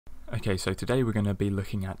Okay, so today we're going to be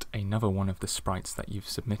looking at another one of the sprites that you've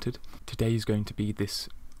submitted. Today is going to be this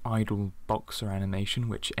idle boxer animation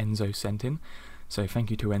which Enzo sent in, so thank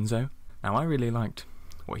you to Enzo. Now I really liked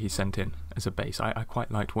what he sent in as a base. I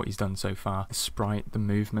quite liked what he's done so far. The sprite, the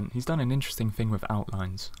movement. He's done an interesting thing with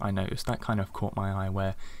outlines, I noticed. That kind of caught my eye,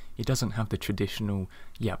 where he doesn't have the traditional,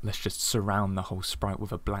 let's just surround the whole sprite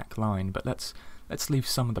with a black line, but let's leave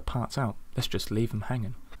some of the parts out. Let's just leave them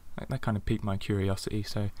hanging. That kind of piqued my curiosity,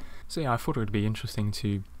 so yeah, I thought it would be interesting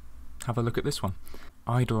to have a look at this one.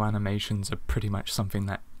 Idle animations are pretty much something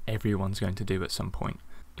that everyone's going to do at some point.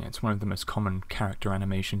 It's one of the most common character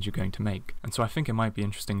animations you're going to make, and so I think it might be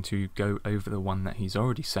interesting to go over the one that he's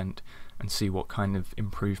already sent and see what kind of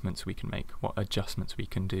improvements we can make, what adjustments we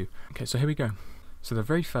can do. Okay, so here we go. So the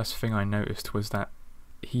very first thing I noticed was that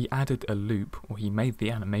he added a loop, or he made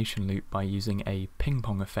the animation loop by using a ping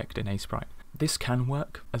pong effect in Sprite. This can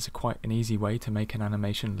work as quite an easy way to make an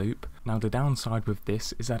animation loop. Now the downside with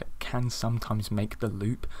this is that it can sometimes make the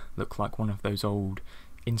loop look like one of those old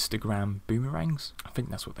Instagram boomerangs. I think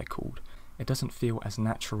that's what they're called. It doesn't feel as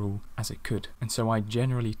natural as it could, and so I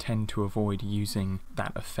generally tend to avoid using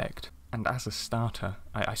that effect. And as a starter,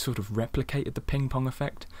 I sort of replicated the ping pong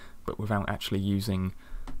effect, but without actually using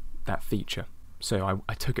that feature. So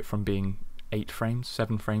I took it from being 8 frames,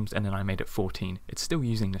 7 frames, and then I made it 14. It's still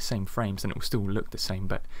using the same frames and it will still look the same,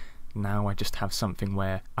 but now I just have something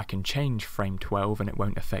where I can change frame 12 and it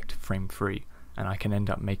won't affect frame 3, and I can end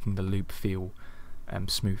up making the loop feel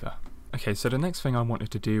smoother. Okay, so the next thing I wanted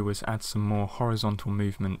to do was add some more horizontal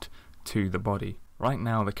movement to the body. Right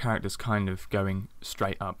now the character's kind of going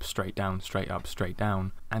straight up, straight down, straight up, straight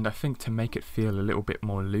down, and I think to make it feel a little bit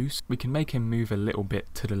more loose, we can make him move a little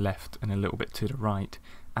bit to the left and a little bit to the right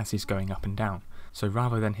as he's going up and down. So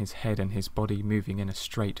rather than his head and his body moving in a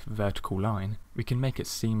straight vertical line, we can make it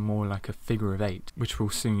seem more like a figure of 8, which we'll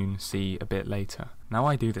soon see a bit later. Now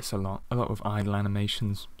I do this a lot with idle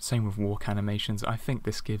animations, same with walk animations. I think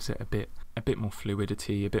this gives it a bit more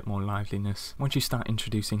fluidity, a bit more liveliness. Once you start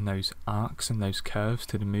introducing those arcs and those curves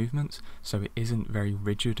to the movements, so it isn't very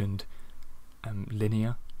rigid and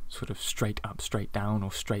linear, sort of straight up, straight down,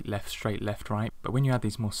 or straight left, right. But when you add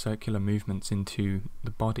these more circular movements into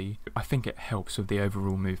the body, I think it helps with the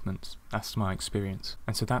overall movements. That's my experience.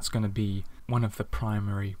 And so that's going to be one of the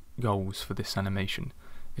primary goals for this animation.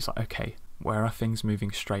 It's like, okay, where are things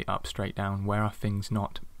moving straight up, straight down? Where are things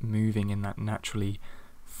not moving in that naturally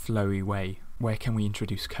flowy way? Where can we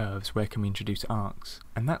introduce curves? Where can we introduce arcs?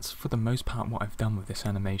 And that's for the most part what I've done with this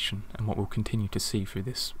animation, and what we'll continue to see through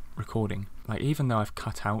this recording. Like, even though I've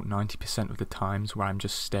cut out 90% of the times where I'm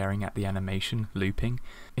just staring at the animation looping,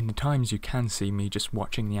 in the times you can see me just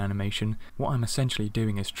watching the animation, what I'm essentially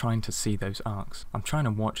doing is trying to see those arcs. I'm trying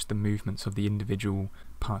to watch the movements of the individual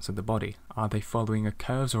parts of the body. Are they following a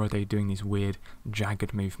curves, or are they doing these weird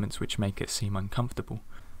jagged movements which make it seem uncomfortable?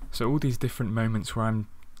 So all these different moments where I'm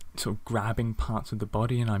sort of grabbing parts of the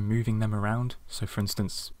body and I'm moving them around. So for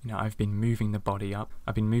instance, I've been moving the body up,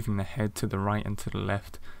 I've been moving the head to the right and to the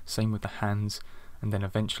left, same with the hands, and then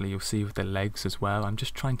eventually you'll see with the legs as well. I'm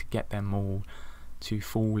just trying to get them all to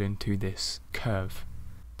fall into this curve,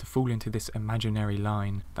 to fall into this imaginary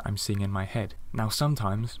line that I'm seeing in my head. Now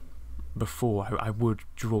sometimes, before, I would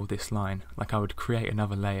draw this line, like I would create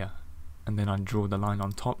another layer and then I'd draw the line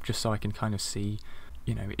on top just so I can kind of see,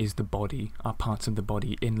 are parts of the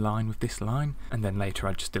body in line with this line, and then later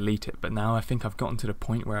I'd just delete it. But now I think I've gotten to the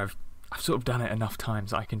point where I've sort of done it enough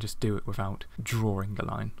times that I can just do it without drawing the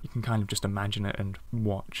line. You can kind of just imagine it and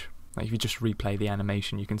watch. Like if you just replay the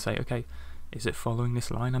animation, you can say, okay, is it following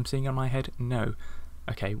this line I'm seeing on my head? No.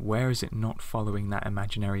 Okay, where is it not following that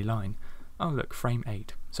imaginary line? Oh look, frame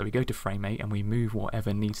 8. So we go to frame 8 and we move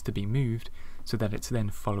whatever needs to be moved so that it's then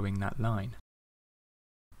following that line.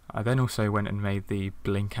 I then also went and made the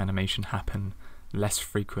blink animation happen less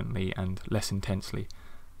frequently and less intensely,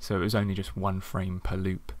 so it was only just 1 frame per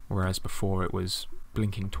loop, whereas before it was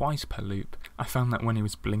blinking twice per loop. I found that when he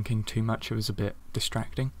was blinking too much it was a bit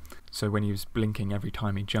distracting, so when he was blinking every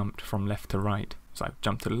time he jumped from left to right, it's like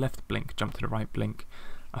jump to the left, blink, jump to the right, blink.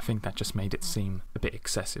 I think that just made it seem a bit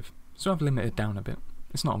excessive, so I've limited down a bit.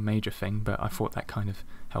 It's not a major thing, but I thought that kind of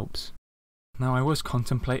helps. Now I was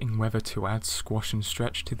contemplating whether to add squash and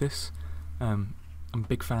stretch to this. I'm a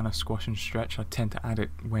big fan of squash and stretch. I tend to add it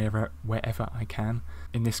wherever I can.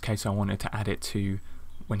 In this case I wanted to add it to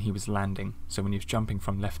when he was landing, so when he was jumping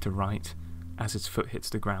from left to right, as his foot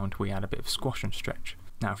hits the ground we add a bit of squash and stretch.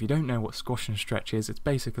 Now if you don't know what squash and stretch is, it's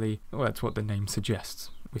basically, well, it's what the name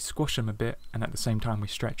suggests. We squash him a bit and at the same time we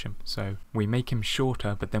stretch him. So we make him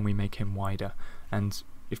shorter but then we make him wider, and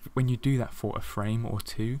when you do that for a frame or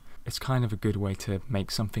two, it's kind of a good way to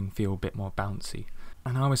make something feel a bit more bouncy.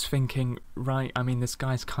 And I was thinking, right, I mean, this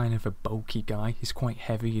guy's kind of a bulky guy. He's quite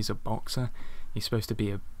heavy. He's a boxer. He's supposed to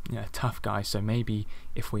be a tough guy, so maybe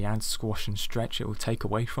if we add squash and stretch, it will take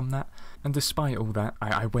away from that. And despite all that,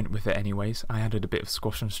 I went with it anyways. I added a bit of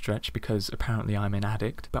squash and stretch because apparently I'm an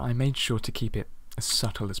addict, but I made sure to keep it as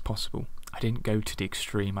subtle as possible. I didn't go to the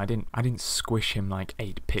extreme. I didn't squish him like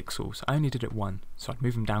 8 pixels. I only did it 1. So I'd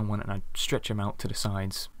move him down 1 and I'd stretch him out to the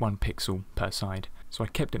sides, 1 pixel per side. So I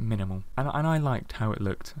kept it minimal. And I liked how it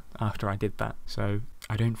looked after I did that. So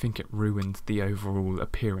I don't think it ruined the overall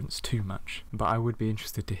appearance too much. But I would be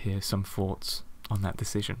interested to hear some thoughts on that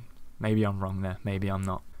decision. Maybe I'm wrong there, maybe I'm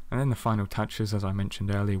not. And then the final touches, as I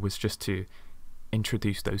mentioned earlier, was just to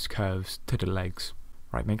introduce those curves to the legs.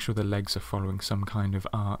 Right, make sure the legs are following some kind of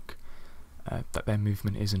arc. That their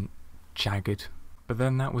movement isn't jagged. But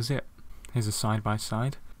then that was it. Here's a side by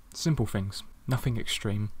side. Simple things, nothing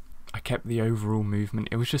extreme. I kept the overall movement.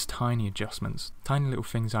 It was just tiny adjustments, tiny little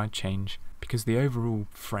things I'd change, because the overall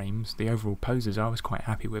frames, the overall poses I was quite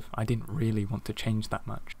happy with. I didn't really want to change that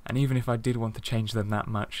much. And even if I did want to change them that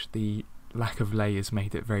much, the lack of layers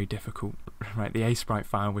made it very difficult. Right, the A-sprite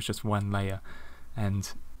file was just 1 layer,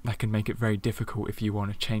 and that can make it very difficult if you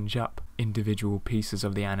want to change up individual pieces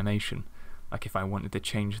of the animation. Like if I wanted to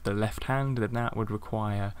change the left hand, then that would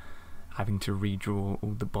require having to redraw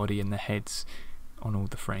all the body and the heads on all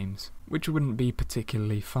the frames, which wouldn't be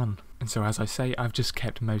particularly fun. And so, as I say, I've just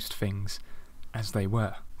kept most things as they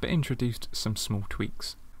were, but introduced some small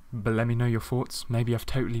tweaks. But let me know your thoughts. Maybe I've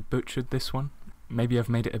totally butchered this one. Maybe I've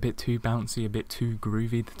made it a bit too bouncy, a bit too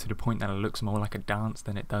groovy, to the point that it looks more like a dance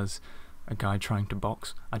than it does a guy trying to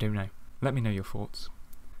box. I don't know. Let me know your thoughts.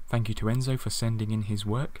 Thank you to Enzo for sending in his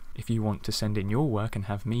work. If you want to send in your work and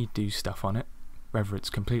have me do stuff on it, whether it's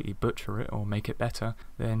completely butcher it or make it better,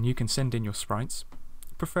 then you can send in your sprites,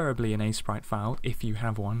 preferably an A-sprite file if you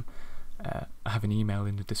have one. I have an email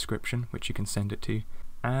in the description which you can send it to,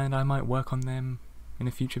 and I might work on them in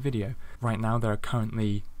a future video. Right now there are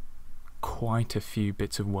currently quite a few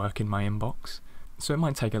bits of work in my inbox, so it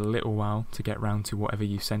might take a little while to get round to whatever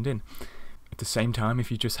you send in. At the same time,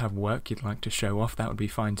 if you just have work you'd like to show off, that would be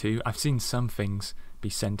fine too. I've seen some things be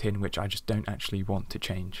sent in which I just don't actually want to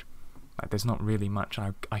change. Like, there's not really much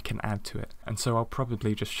I can add to it, and so I'll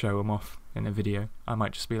probably just show them off in a video. I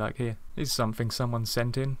might just be like, here, here's something someone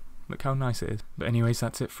sent in, look how nice it is. But anyways,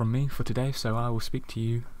 that's it from me for today, so I will speak to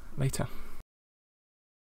you later.